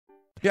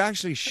You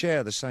actually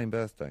share the same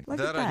birthday. Look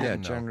at that. Yeah,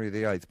 January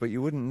the 8th, but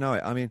you wouldn't know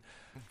it. I mean,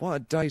 what a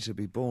day to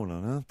be born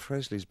on, huh?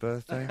 Presley's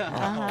birthday. Oh,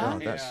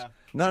 God, that's...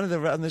 None of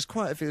the... And there's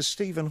quite a few.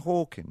 Stephen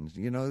Hawking,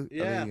 you know,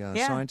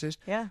 the scientist.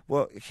 Yeah.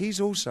 Well, he's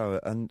also...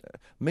 And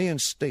me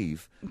and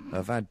Steve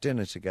have had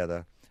dinner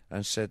together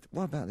and said,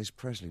 what about this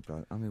Presley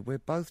bloke? I mean, we're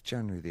both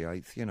January the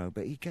 8th, you know,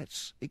 but he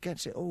gets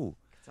it all.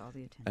 All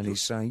the attention. And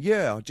he's saying,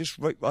 "Yeah, I just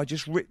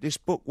writ this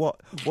book.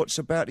 What's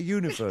about the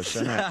universe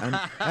and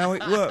how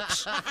it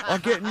works. I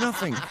get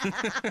nothing.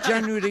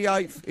 January the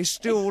 8th is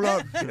still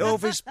like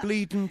Elvis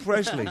bleeding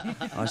Presley."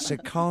 I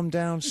said, "Calm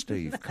down,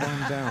 Steve.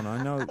 Calm down.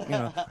 I know, you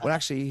know." Well,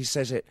 actually, he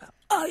says it.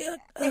 I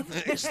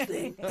have this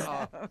thing.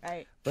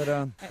 Right. But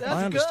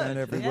I understand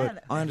every word.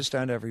 I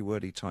understand every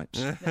word he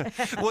types.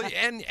 Well,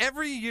 and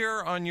every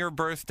year on your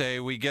birthday,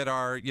 we get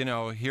our, you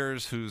know,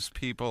 here's whose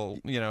people,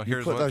 you know,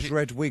 here's Put what those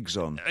red wigs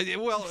on.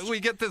 Well,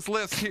 we get this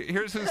list.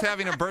 Here's who's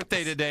having a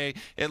birthday today.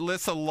 It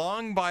lists a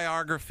long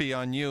biography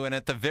on you, and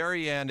at the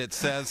very end it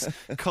says,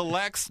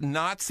 collects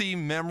Nazi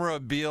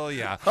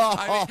memorabilia.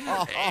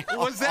 I mean,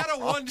 was that a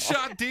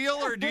one-shot deal,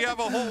 or do you have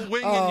a whole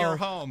wing in your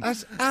home?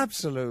 That's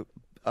absolute.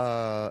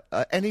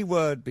 Any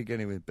word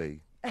beginning with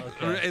B.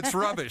 Okay. It's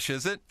rubbish,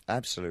 is it?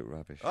 Absolute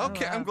rubbish.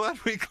 Okay, I'm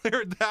glad we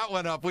cleared that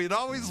one up. We'd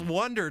always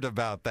wondered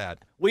about that.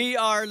 We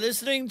are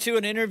listening to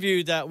an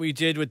interview that we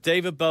did with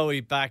David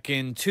Bowie back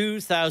in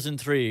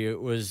 2003.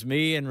 It was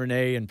me and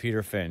Renee and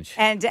Peter Finch.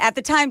 And at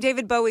the time,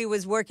 David Bowie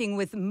was working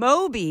with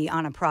Moby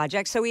on a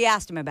project, so we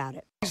asked him about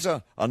it. He's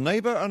a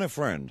neighbor and a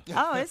friend.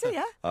 Oh, is he?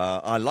 Yeah.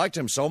 I liked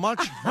him so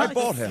much, I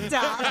bought him.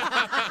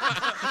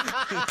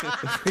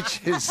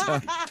 Which is...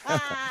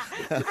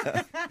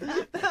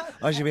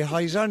 I should be,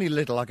 he's only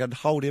little, I could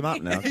hold him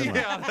up now, couldn't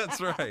Yeah, that's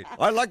right.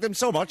 I liked him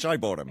so much, I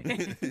bought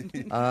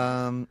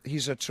him.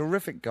 He's a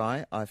terrific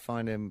guy. I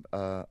find him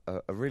a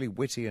really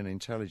witty and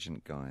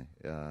intelligent guy.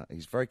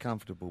 He's very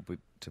comfortable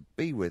to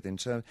be with in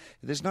terms...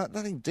 There's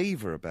nothing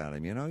diva about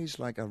him, you know? He's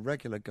like a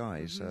regular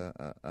guy.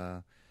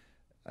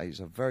 He's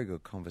a very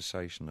good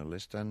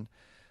conversationalist, and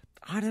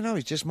I don't know,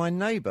 he's just my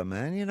neighbour,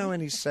 man, you know,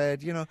 and he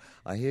said, you know,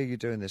 I hear you're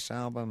doing this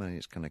album and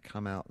it's going to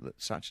come out at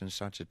such and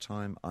such a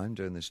time. I'm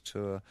doing this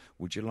tour.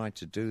 Would you like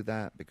to do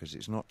that? Because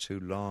it's not too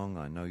long.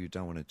 I know you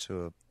don't want to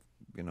tour,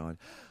 you know.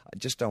 I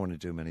just don't want to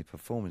do many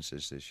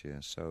performances this year,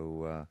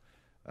 so,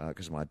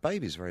 because my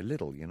baby's very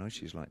little, you know,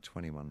 she's like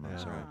 21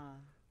 months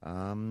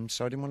old.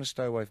 So I didn't want to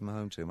stay away from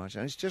home too much,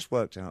 and it's just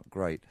worked out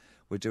great.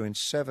 We're doing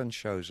 7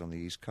 shows on the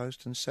East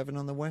Coast and 7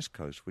 on the West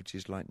Coast, which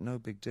is like no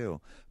big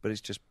deal, but it's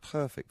just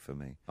perfect for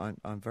me.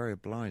 I'm very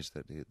obliged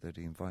that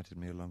he invited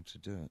me along to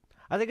do it.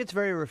 I think it's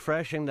very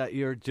refreshing that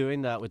you're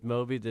doing that with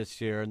Moby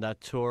this year, and that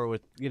tour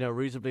with, you know,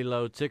 reasonably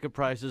low ticket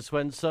prices,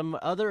 when some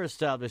other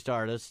established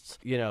artists,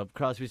 you know,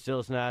 Crosby,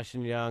 Stills, Nash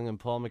and Young and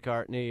Paul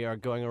McCartney are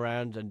going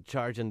around and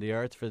charging the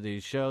earth for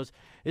these shows.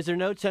 Is there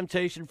no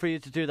temptation for you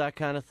to do that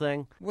kind of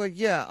thing? Well,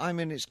 yeah, I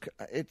mean,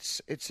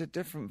 it's a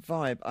different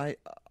vibe.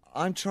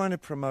 I'm trying to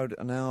promote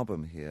an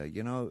album here,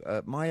 you know.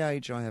 At my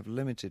age, I have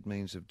limited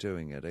means of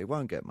doing it. It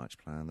won't get much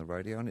play on the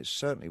radio, and it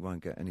certainly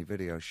won't get any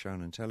videos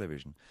shown on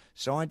television.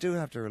 So I do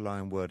have to rely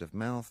on word of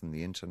mouth and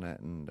the internet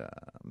and,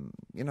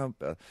 you know,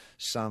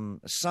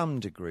 some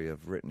degree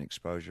of written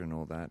exposure and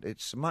all that.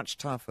 It's much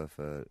tougher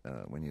for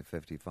when you're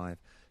 55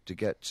 to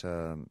get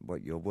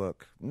your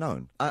work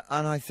known.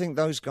 And I think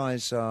those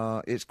guys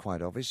are, it's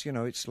quite obvious, you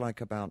know, it's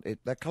like about it,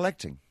 they're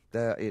collecting.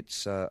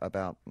 It's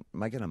about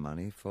making the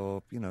money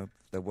for, you know,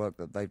 the work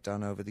that they've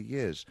done over the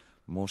years.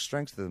 More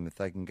strength to them if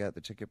they can get the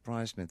ticket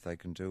price and if they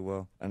can do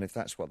well. And if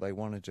that's what they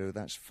want to do,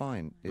 that's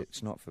fine.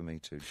 It's not for me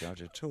to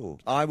judge at all.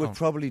 I would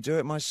probably do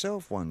it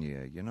myself one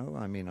year, you know.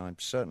 I mean, I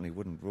certainly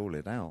wouldn't rule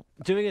it out.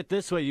 Doing it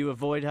this way, you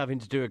avoid having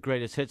to do a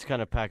greatest hits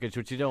kind of package,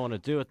 which you don't want to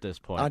do at this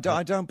point.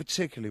 I don't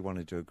particularly want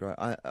to do a great...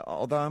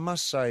 although I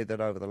must say that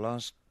over the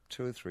last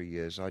 2 or 3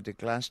 years, I did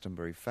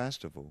Glastonbury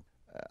Festival.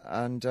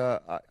 And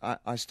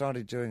I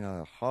started doing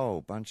a whole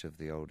bunch of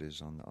the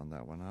oldies on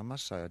that one. I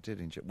must say I did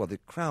enjoy... Well, the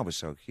crowd was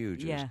so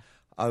huge. Yeah. It was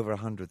over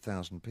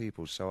 100,000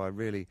 people. So I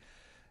really...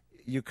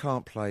 You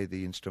can't play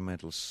the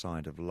instrumental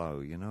side of Low,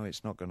 you know.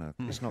 It's not gonna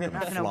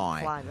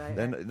fly.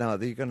 Right? No,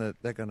 they're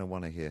gonna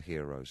want to hear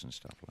Heroes and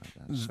stuff like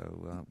that.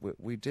 So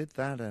we did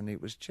that, and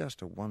it was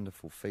just a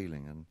wonderful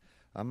feeling. And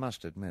I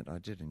must admit, I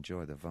did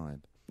enjoy the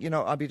vibe. You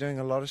know, I'll be doing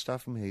a lot of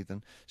stuff from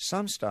Heathen,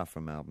 some stuff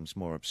from albums,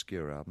 more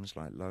obscure albums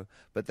like Low,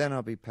 but then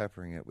I'll be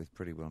peppering it with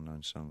pretty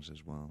well-known songs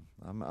as well.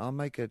 I'll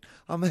make it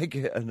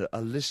a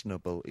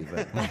listenable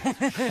event.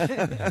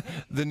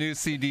 The new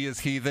CD is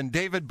Heathen.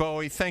 David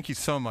Bowie, thank you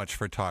so much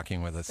for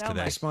talking with us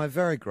today. It's my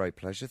very great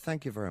pleasure.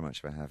 Thank you very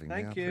much for having me.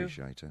 Thank you. I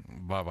appreciate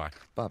it. Bye-bye.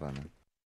 Bye-bye now.